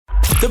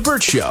The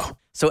Bert Show.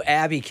 So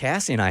Abby,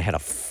 Cassie, and I had a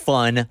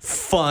fun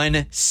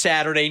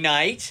Saturday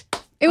night.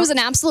 It was an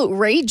absolute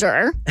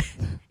rager.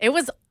 It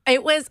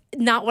was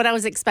not what I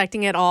was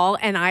expecting at all,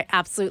 and I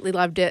absolutely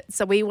loved it.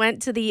 So we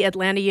went to the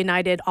Atlanta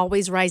United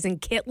Always Rising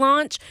kit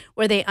launch,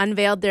 where they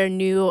unveiled their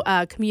new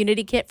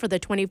community kit for the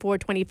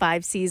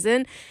 24-25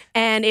 season.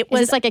 And it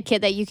was Is this like a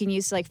kit that you can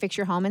use to like fix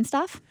your home and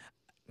stuff?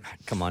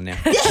 Come on now.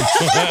 Come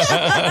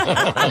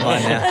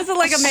on now. This is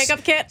like a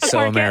makeup kit.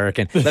 So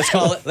American. Let's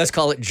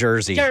call it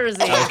jersey.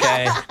 Jersey.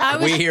 Okay.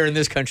 We here in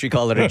this country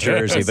call it a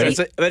jersey,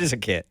 but it's a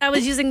kit. I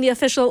was using the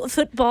official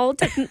football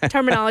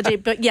terminology,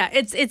 but yeah,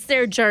 it's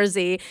their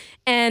jersey,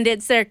 and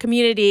it's their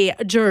community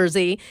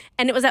jersey,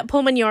 and it was at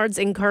Pullman Yards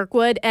in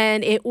Kirkwood,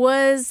 and it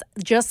was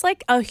just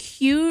like a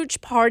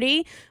huge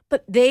party,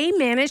 but they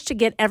managed to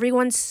get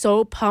everyone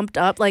so pumped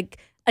up, like.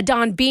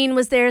 Don Bean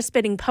was there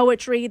spitting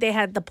poetry. They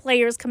had the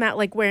players come out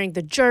like wearing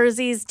the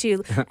jerseys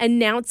to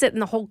announce it,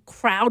 and the whole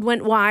crowd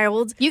went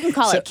wild. You can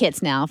call it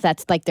kits now if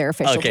that's like their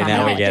official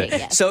now we get it.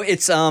 Yeah. So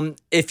it's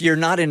if you're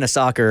not into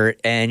soccer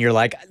and you're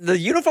like, the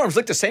uniforms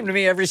look the same to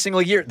me every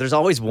single year, there's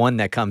always one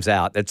that comes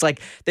out. It's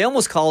like they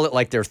almost call it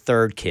like their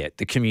third kit,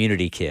 the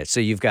community kit.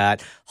 So you've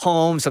got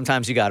home,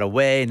 sometimes you got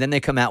away, and then they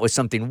come out with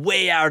something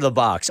way out of the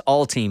box.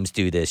 All teams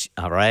do this,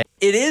 all right?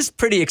 It is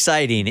pretty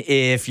exciting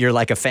if you're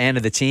like a fan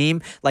of the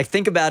team. Like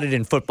think about it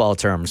in football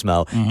terms,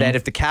 Mo, that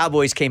if the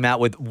Cowboys came out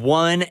with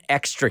one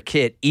extra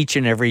kit each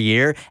and every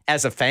year,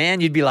 as a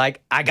fan, you'd be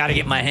like, I got to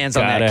get my hands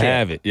on that kit. Gotta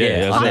have it.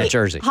 Yeah, on that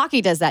jersey.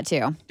 Hockey does that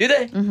too. Do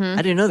they?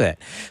 I didn't know that.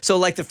 So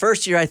like the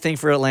first year, I think,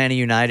 for Atlanta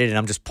United, and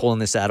I'm just pulling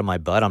this out of my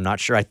butt, I'm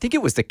not sure. I think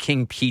it was the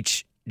King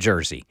Peach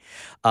jersey,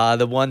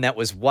 the one that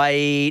was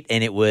white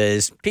and it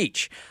was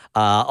peach.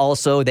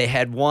 Also, they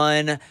had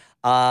one...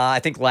 I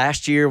think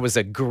last year was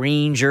a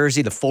green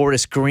jersey, the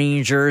forest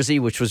green jersey,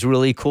 which was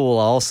really cool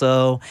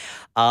also.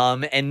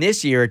 And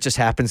this year, it just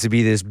happens to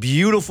be this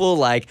beautiful,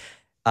 like,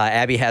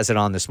 Abby has it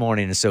on this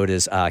morning, and so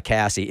does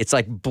Cassie. It's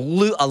like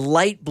blue, a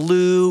light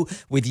blue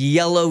with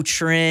yellow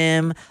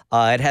trim.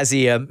 It has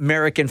the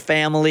American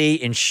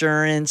Family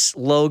Insurance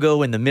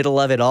logo in the middle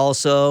of it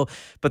also.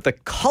 But the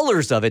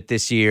colors of it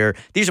this year,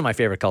 these are my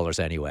favorite colors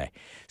anyway.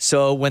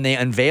 So when they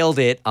unveiled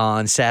it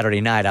on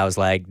Saturday night, I was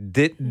like,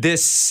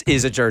 this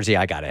is a jersey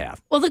I got to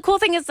have. Well, the cool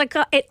thing is like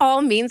it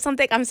all means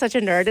something. I'm such a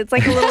nerd. It's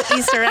like a little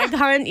Easter egg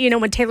hunt, you know,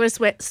 when Taylor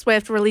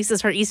Swift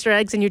releases her Easter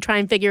eggs and you try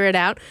and figure it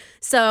out.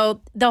 So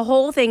the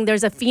whole thing,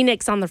 there's a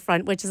phoenix on the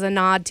front, which is a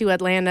nod to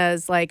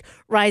Atlanta's like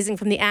rising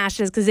from the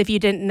ashes. Because if you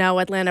didn't know,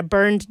 Atlanta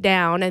burned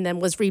down and then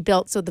was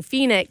rebuilt. So the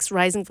phoenix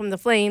rising from the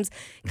flames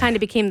kind of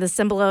became the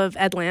symbol of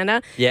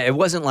Atlanta. Yeah, it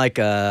wasn't like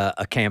a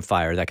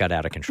campfire that got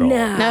out of control.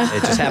 No.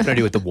 It just happened to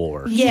do with the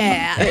war.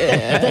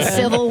 Yeah. The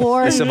Civil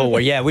War. The Civil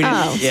War. Yeah, we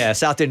didn't. Yeah,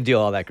 South didn't do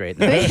all that great.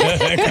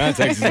 Context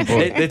is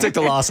important. They took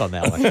the loss on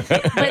that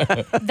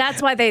one. But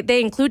that's why they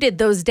included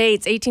those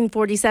dates,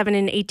 1847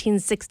 and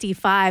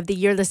 1865, the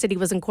year the city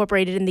was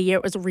incorporated and the year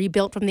it was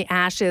rebuilt from the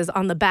ashes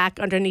on the back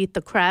underneath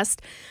the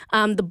crest.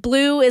 The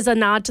blue is a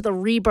nod to the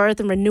rebirth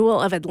and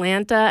renewal of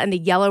Atlanta, and the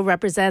yellow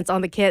represents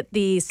on the kit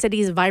the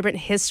city's vibrant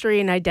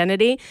history and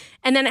identity.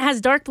 And then it has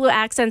dark blue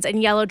accents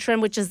and yellow trim,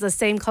 which is the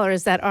same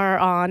colors that are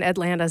on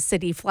Atlanta's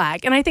city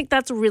flag. And I think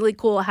that's really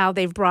cool how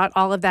they've brought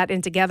all of that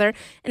in together.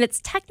 And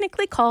it's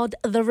technically called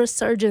the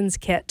Resurgence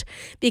Kit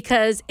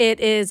because it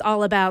is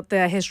all about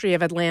the history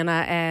of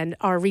Atlanta and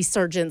our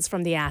resurgence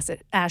from the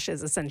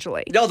ashes,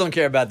 essentially. Y'all don't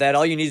care about that.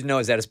 All you need to know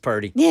is that it's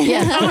pretty.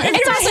 Yeah.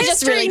 It's also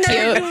just really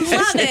cute.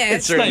 Love it.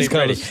 It's really Nice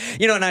pretty. colors.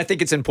 You know, and I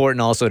think it's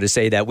important also to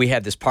say that we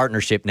have this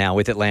partnership now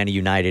with Atlanta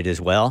United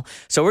as well.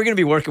 So we're going to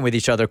be working with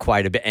each other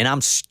quite a bit, and I'm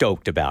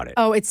stoked about it.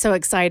 Oh, it's so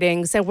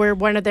exciting. So we're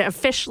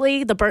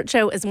officially, the Bert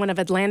Show is one of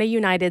Atlanta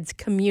United's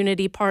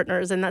community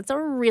partners, and that's a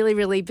really,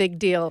 really big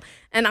deal.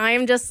 And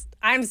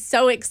I'm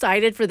so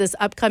excited for this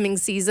upcoming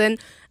season.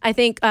 I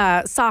think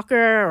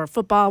soccer or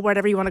football,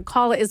 whatever you want to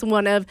call it, is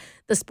one of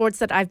the sports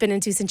that I've been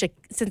into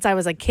since I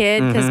was a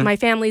kid because my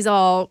family's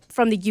all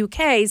from the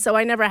UK, so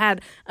I never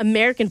had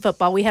American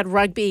football. We had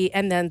rugby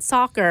and then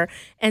soccer,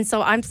 and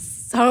so I'm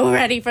so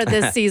ready for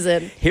this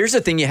season. Here's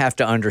the thing you have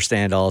to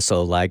understand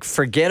also, like,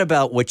 forget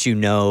about what you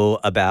know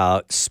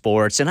about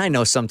sports. And I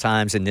know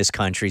sometimes in this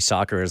country,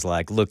 soccer is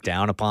like looked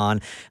down upon.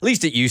 At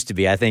least it used to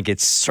be. I think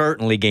it's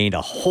certainly gained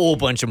a whole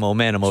bunch of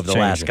momentum over the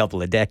last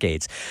couple of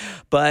decades.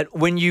 But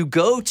when you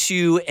go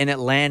to an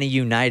Atlanta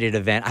United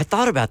event, I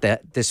thought about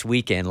that this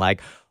weekend.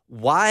 Like,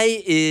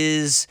 why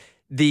is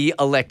the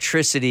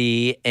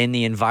electricity and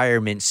the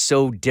environment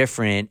so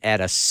different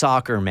at a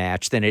soccer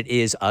match than it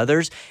is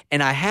others?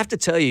 And I have to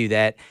tell you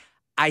that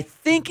I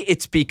think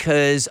it's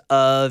because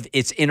of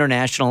its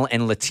international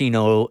and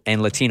Latino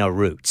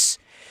roots.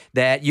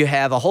 That you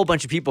have a whole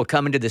bunch of people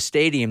coming to the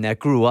stadium that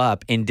grew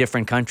up in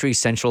different countries,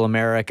 Central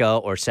America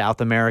or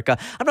South America.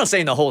 I'm not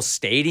saying the whole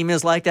stadium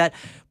is like that,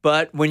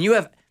 but when you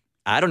have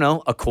I don't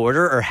know, a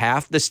quarter or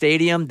half the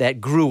stadium that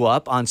grew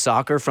up on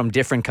soccer from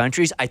different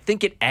countries, I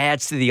think it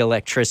adds to the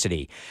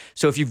electricity.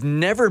 So if you've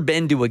never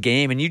been to a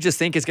game and you just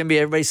think it's going to be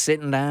everybody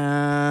sitting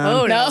down.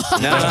 Oh, no. No,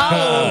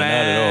 Not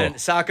man. at all.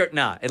 Soccer,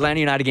 Atlanta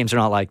United games are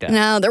not like that.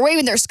 No, they're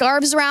waving their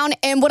scarves around.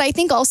 And what I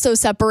think also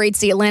separates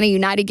the Atlanta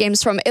United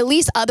games from at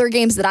least other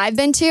games that I've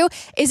been to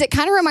is it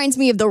kind of reminds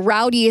me of the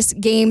rowdiest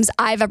games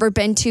I've ever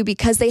been to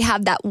because they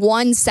have that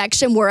one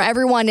section where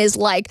everyone is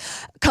like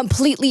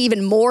completely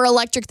even more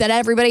electric than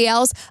everybody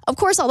else. Of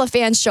course, all the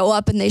fans show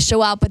up and they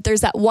show out, but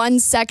there's that one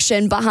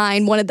section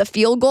behind one of the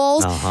field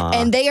goals,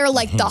 and they are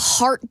like the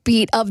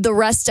heartbeat of the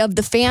rest of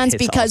the fans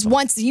because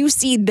once you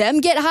see them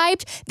get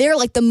hyped, they're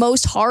like the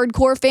most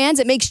hardcore fans.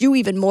 It makes you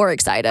even more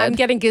excited. I'm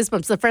getting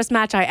goosebumps. The first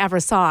match I ever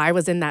saw, I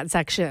was in that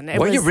section.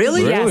 Were you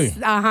really? Yes.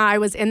 I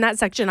was in that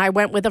section. I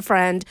went with a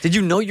friend. Did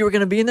you know you were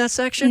going to be in that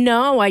section?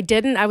 No, I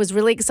didn't. I was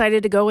really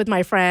excited to go with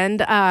my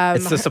friend.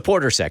 It's the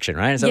supporter section,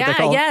 right? Is that what they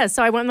call it? Yeah.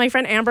 So I went with my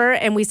friend Amber,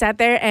 and we sat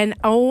there, and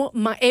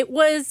it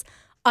was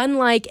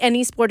unlike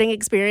any sporting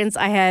experience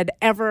I had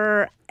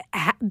ever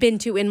been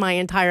to in my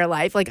entire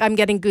life. Like, I'm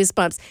getting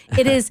goosebumps.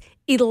 It is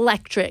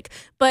electric.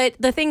 But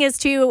the thing is,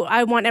 too,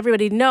 I want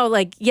everybody to know,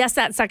 like, yes,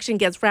 that section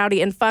gets rowdy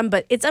and fun,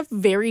 but it's a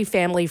very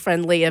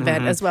family-friendly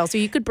event as well. So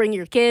you could bring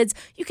your kids.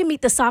 You can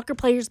meet the soccer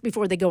players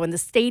before they go in the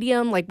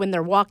stadium, like when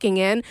they're walking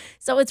in.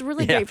 So it's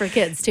really great for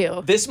kids,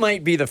 too. This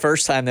might be the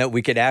first time that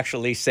we could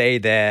actually say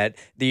that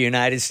the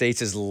United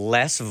States is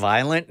less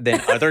violent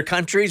than other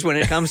countries when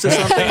it comes to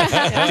something.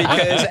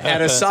 Because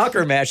at a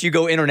soccer match, you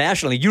go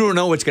internationally, you don't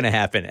know what's going to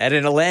happen. At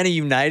an Atlanta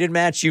United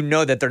match, you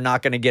know that they're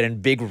not going to get in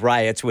big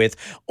riots with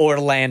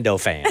Orlando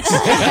fans.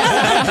 All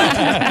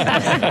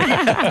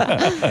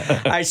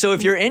right, so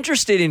if you're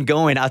interested in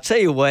going, I'll tell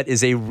you what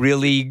is a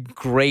really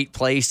great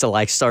place to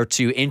like start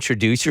to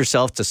introduce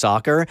yourself to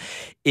soccer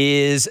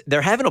is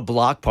they're having a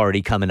block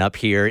party coming up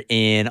here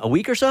in a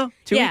week or so,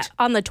 2 weeks? Yeah,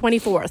 on the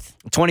 24th.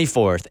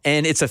 24th.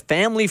 And it's a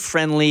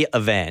family-friendly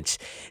event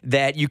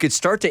that you could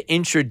start to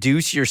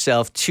introduce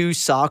yourself to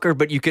soccer,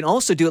 but you can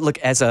also do it, look,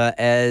 as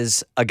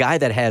a guy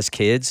that has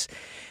kids.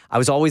 I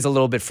was always a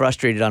little bit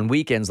frustrated on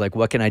weekends, like,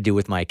 what can I do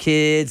with my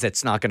kids?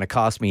 That's not going to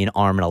cost me an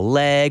arm and a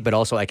leg, but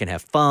also I can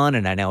have fun,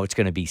 and I know it's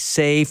going to be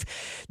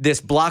safe.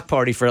 This block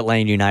party for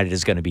Atlanta United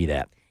is going to be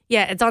that.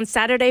 Yeah, it's on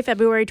Saturday,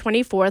 February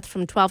 24th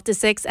from 12 to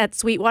 6 at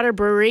Sweetwater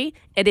Brewery.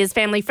 It is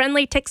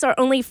family-friendly. Tickets are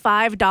only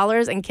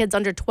 $5, and kids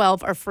under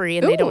 12 are free,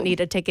 and they don't need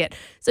a ticket.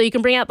 So you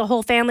can bring out the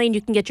whole family, and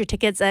you can get your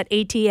tickets at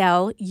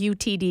atlutd.com.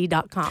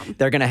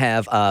 They're going to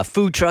have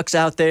food trucks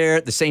out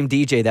there. The same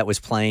DJ that was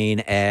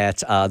playing at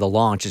the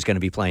launch is going to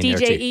be playing there,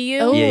 too. DJ EU?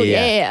 Oh,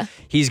 yeah.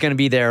 He's going to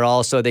be there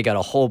also. They got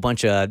a whole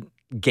bunch of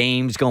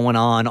games going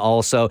on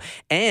also.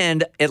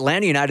 And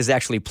Atlanta United is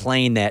actually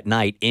playing that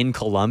night in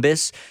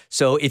Columbus.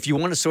 So if you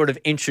want to sort of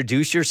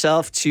introduce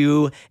yourself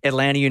to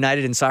Atlanta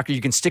United in soccer,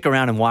 you can stick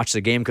around and watch the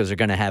game because they're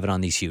going to have it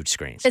on these huge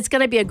screens. It's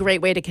going to be a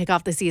great way to kick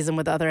off the season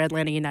with other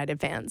Atlanta United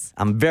fans.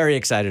 I'm very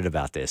excited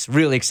about this.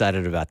 Really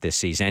excited about this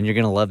season. And you're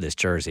going to love this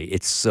jersey.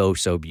 It's so,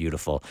 so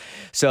beautiful.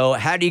 So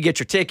how do you get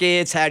your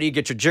tickets? How do you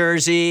get your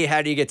jersey?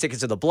 How do you get tickets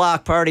to the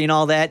block party and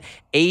all that?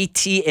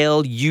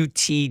 atlutd.com.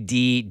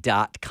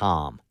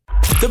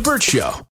 The Bert Show.